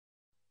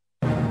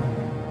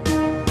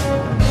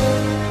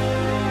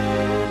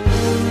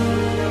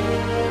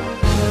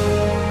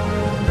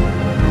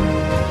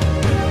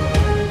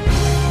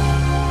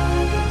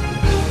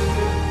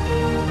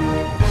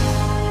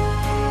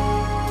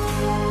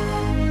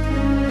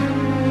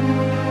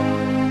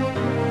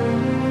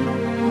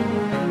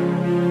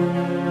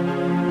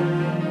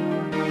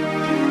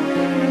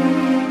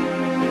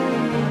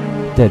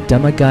the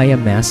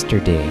Dhammakaya Master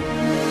Day.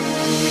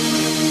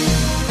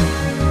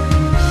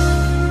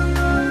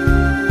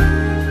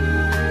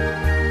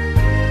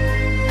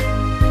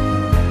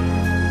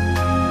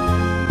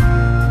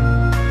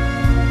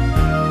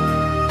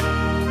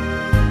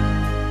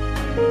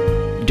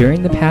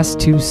 During the past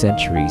 2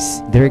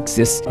 centuries, there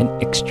exists an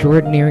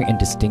extraordinary and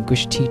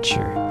distinguished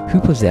teacher who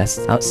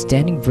possesses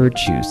outstanding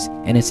virtues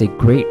and is a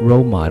great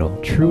role model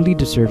truly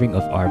deserving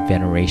of our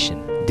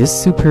veneration.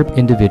 This superb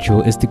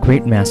individual is the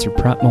great master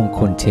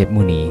Pramongkol Thep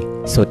Muni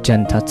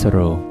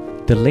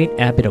Sotjantatsaro, the late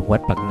abbot of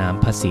Wat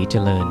Paknam Phasi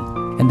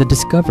Jalern, and the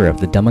discoverer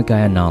of the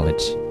Dhammakaya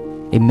knowledge,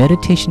 a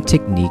meditation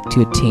technique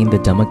to attain the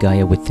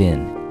Dhammakaya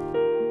within.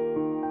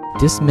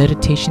 This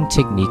meditation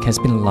technique has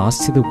been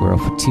lost to the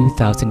world for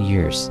 2,000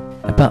 years,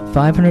 about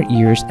 500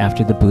 years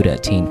after the Buddha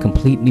attained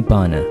complete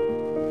Nibbana.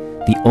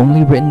 The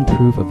only written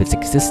proof of its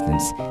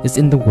existence is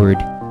in the word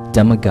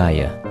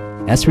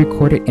Dhammakaya, as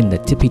recorded in the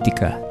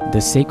Tipitaka, the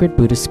sacred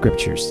Buddhist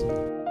scriptures.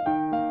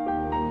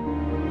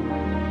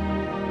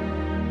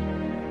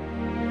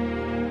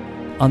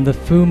 On the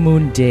full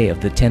moon day of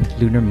the 10th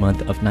lunar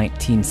month of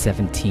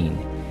 1917,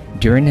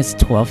 during his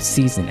 12th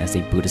season as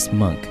a Buddhist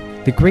monk,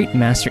 the great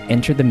master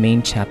entered the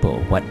main chapel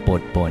of Wat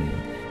Bodbon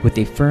with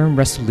a firm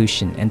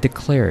resolution and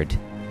declared,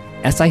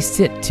 "As I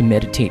sit to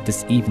meditate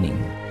this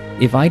evening,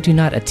 if I do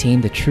not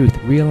attain the truth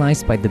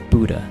realized by the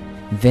Buddha,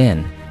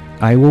 then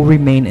I will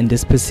remain in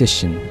this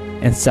position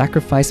and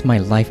sacrifice my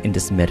life in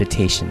this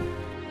meditation."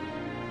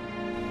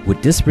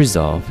 With this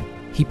resolve,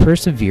 he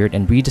persevered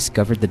and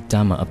rediscovered the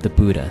Dhamma of the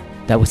Buddha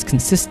that was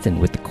consistent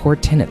with the core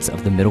tenets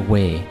of the middle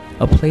way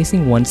of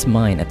placing one's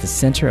mind at the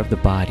center of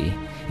the body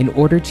in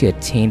order to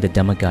attain the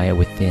Dhammakaya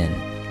within,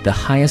 the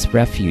highest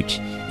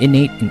refuge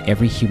innate in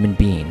every human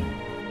being.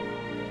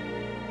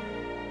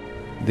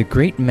 The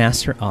great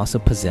master also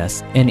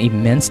possessed an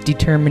immense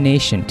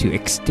determination to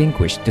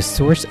extinguish the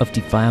source of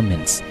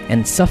defilements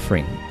and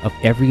suffering of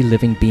every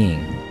living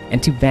being,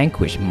 and to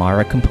vanquish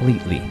Mara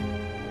completely.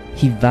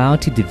 He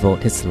vowed to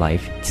devote his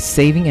life to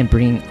saving and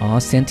bringing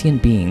all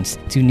sentient beings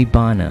to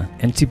Nibbana,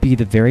 and to be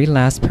the very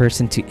last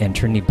person to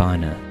enter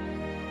Nibbana.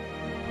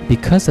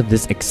 Because of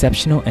this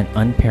exceptional and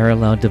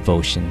unparalleled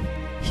devotion,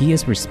 he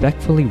is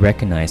respectfully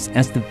recognized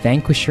as the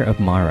vanquisher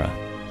of Mara.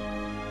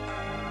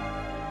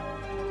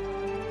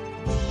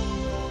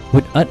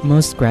 With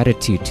utmost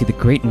gratitude to the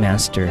great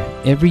master,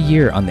 every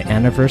year on the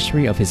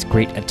anniversary of his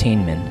great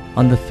attainment,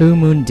 on the full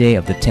moon day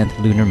of the 10th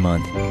lunar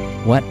month,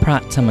 Wat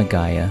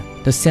Prathamagaya,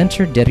 the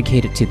center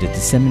dedicated to the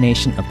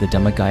dissemination of the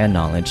Dhammakaya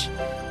knowledge,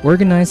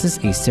 organizes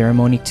a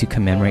ceremony to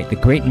commemorate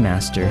the great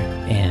master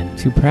and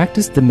to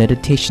practice the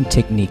meditation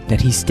technique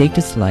that he staked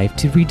his life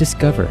to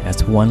rediscover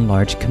as one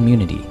large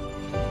community.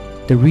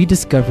 The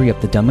rediscovery of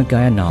the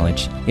Dhammakaya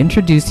knowledge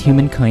introduced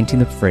humankind to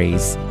the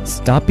phrase,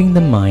 "Stopping the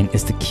mind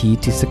is the key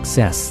to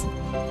success,"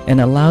 and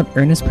allowed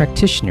earnest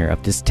practitioner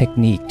of this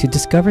technique to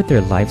discover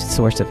their life's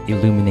source of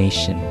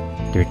illumination,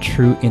 their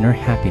true inner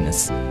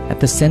happiness, at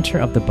the center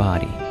of the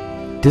body.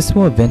 This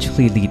will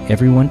eventually lead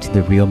everyone to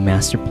the real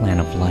master plan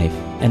of life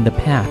and the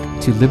path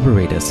to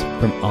liberate us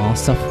from all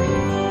suffering.